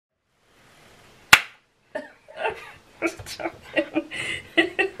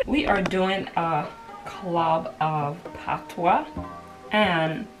We are doing a club of Patwah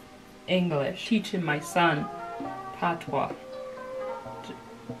and English, teaching my son Patwah,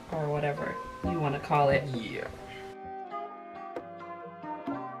 or whatever you want to call it. Yeah.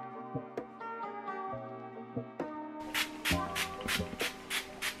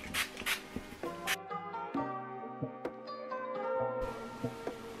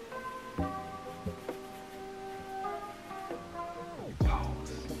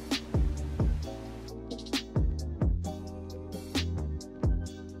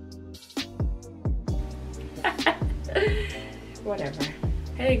 Whatever.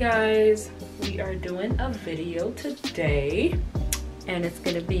 Hey guys, we are doing a video today and it's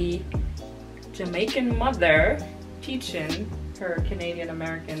gonna be Jamaican mother teaching her Canadian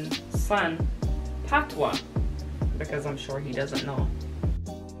American son Patwah, because I'm sure he doesn't know.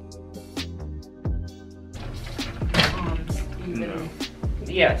 No.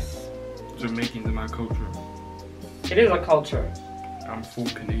 Yes. Jamaicans in my culture. It is a culture. I'm full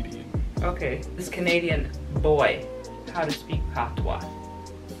Canadian. Okay, this Canadian boy, how to speak Patwah.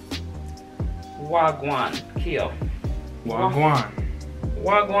 Wagwan Kyo. Wagwan.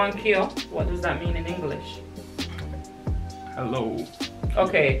 Wagwan Kyo. What does that mean in English? Hello.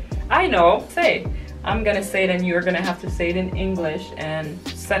 Okay, I know. Say. I'm gonna say it and you're gonna have to say it in English and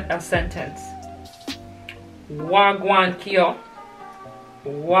set a sentence. Wagwan Kyo.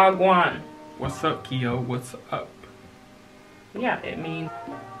 Wagwan. What's up, Kyo? What's up? Yeah, it means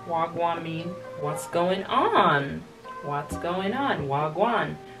Wagwan mean what's going on. What's going on?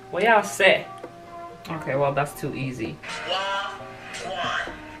 Wagwan. What y'all say? Okay, well that's too easy.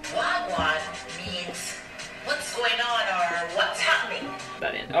 Wagwan. Wagwan means what's going on or what's happening.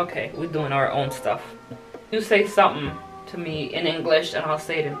 That in. Okay, we're doing our own stuff. You say something to me in English and I'll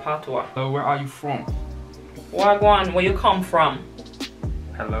say it in Patwah. Hello, where are you from? Wagwan, where you come from?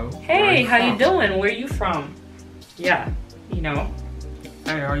 Hello. Hey, how you from? doing? Where you from? Yeah, you know.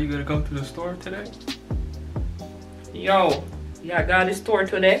 Hey, are you gonna go to the store today? Yo, yeah, got this store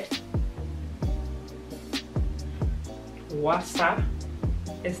today. Wassa.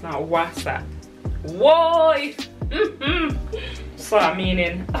 It's not wassa. Whoa! So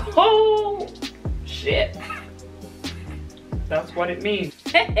meaning, oh shit. That's what it means.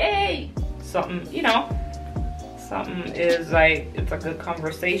 Hey, something, you know, something is like, it's a good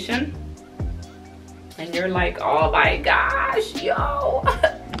conversation. And you're like, oh my gosh, yo.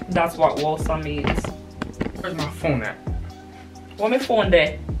 That's what Wosa means. Where's my phone at? Where my phone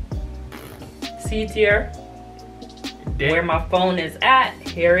there? See it here? That, Where my phone is at,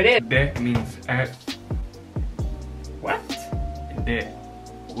 here it is. that means at. What? That.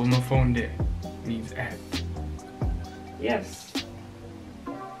 Where my phone there means at. Yes.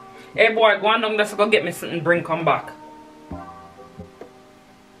 Hey boy, go on down, let's go get me something, bring come back.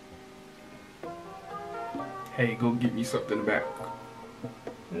 Hey, go get me something back.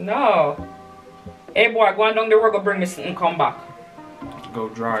 No. Hey boy, go on down the road, go bring me something, come back. Go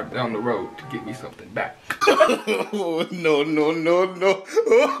drive down the road to get me something back. Oh, no, no, no, no.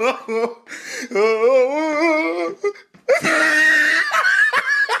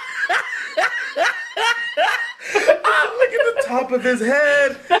 Look at the top of his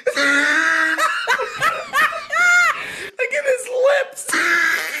head. Look at his lips.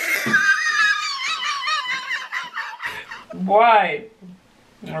 Boy,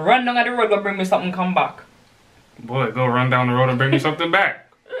 run down the road, go bring me something, come back. Boy, go run down the road and bring me something back.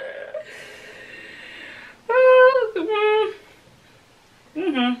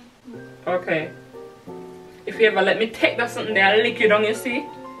 Okay. If you ever let me take that something there, I'll lick you down, you see?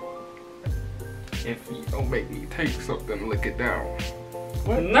 If you don't make me take something, lick it down.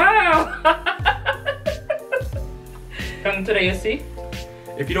 What? No! Come today, you see?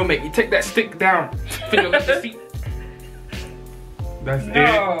 If you don't make me take that stick down, fiddle with the seat. That's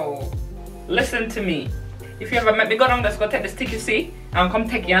No. Listen to me. If you ever make me go down, let's go take the stick, you see? And come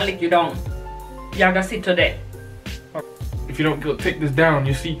take you and lick you down. You're gonna see today. it. If you don't go take this down,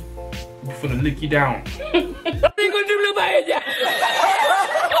 you see, I'm finna lick you down.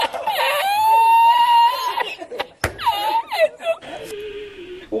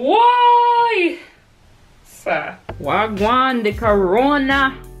 Why? Sir. Wagwan, the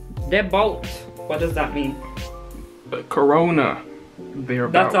corona, the boat. What does that mean? The corona.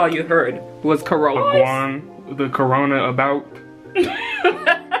 That's all you heard was corona. Wagwan, the corona about.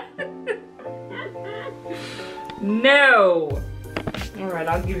 No. Alright,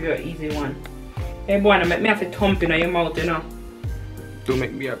 I'll give you an easy one. Hey boy, now make me have to thump in your mouth, you know. Don't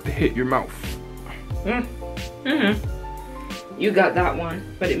make me have to hit your mouth. You got that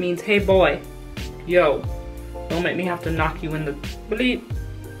one, but it means hey boy, yo, Don't make me have to knock you in the bleep.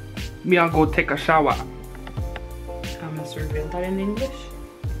 Me, I'll go take a shower. I must reveal that in English.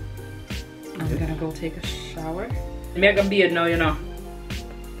 I'm gonna go take a shower. Make a beard now, you know.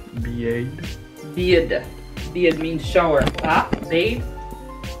 Beard. Beard. Beard means shower. Ah, babe.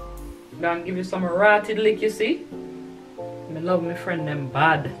 Gonna give you some rotted lick, you see? Me love my friend them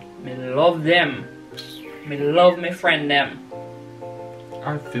bad. Me love them. Me love my friend them.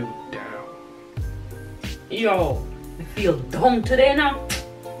 I feel down. Yo, me feel down today now.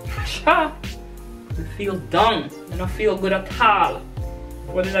 Ha! Me feel down. I don't feel good at all.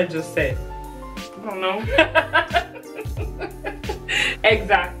 What did I just say? I don't know.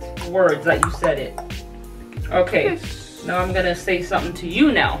 Exact words that you said it. Okay, now I'm gonna say something to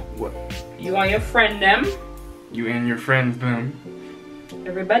you now. What? You and your friend them. You and your friends, them.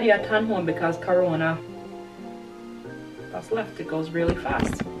 Everybody at home because Corona. That's left, it goes really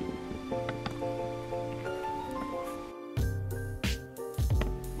fast.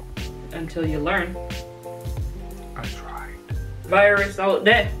 Until you learn. I tried. Virus out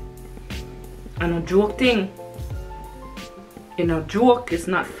there. And a joke thing. You know, joke, it's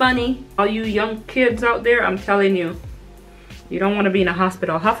not funny. All you young kids out there, I'm telling you, you don't want to be in a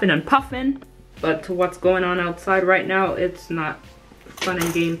hospital huffing and puffing. But to what's going on outside right now, it's not a fun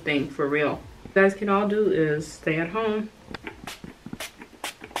and game thing for real. What you guys can all do is stay at home.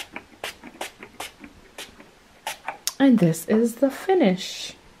 And this is the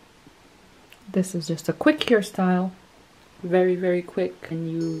finish. This is just a quick hairstyle. Very, very quick.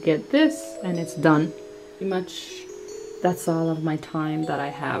 And you get this and it's done. Pretty much that's all of my time that I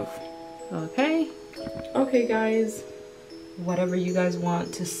have. Okay? Okay, guys. Whatever you guys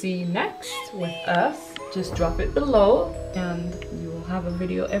want to see next with us, just drop it below and you will have a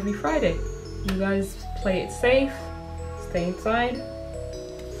video every Friday. You guys play it safe, stay inside,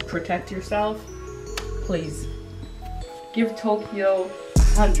 protect yourself, please. Give Tokyo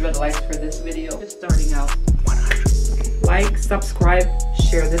 100 likes for this video. Just starting out. 100. Like, subscribe,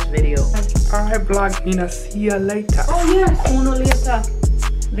 share this video. Alright, vlog, Nina, see ya later. Oh yes, uno later.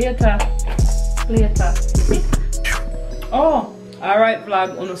 Later. Later. Oh, alright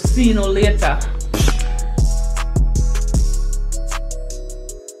vlog, uno see you later.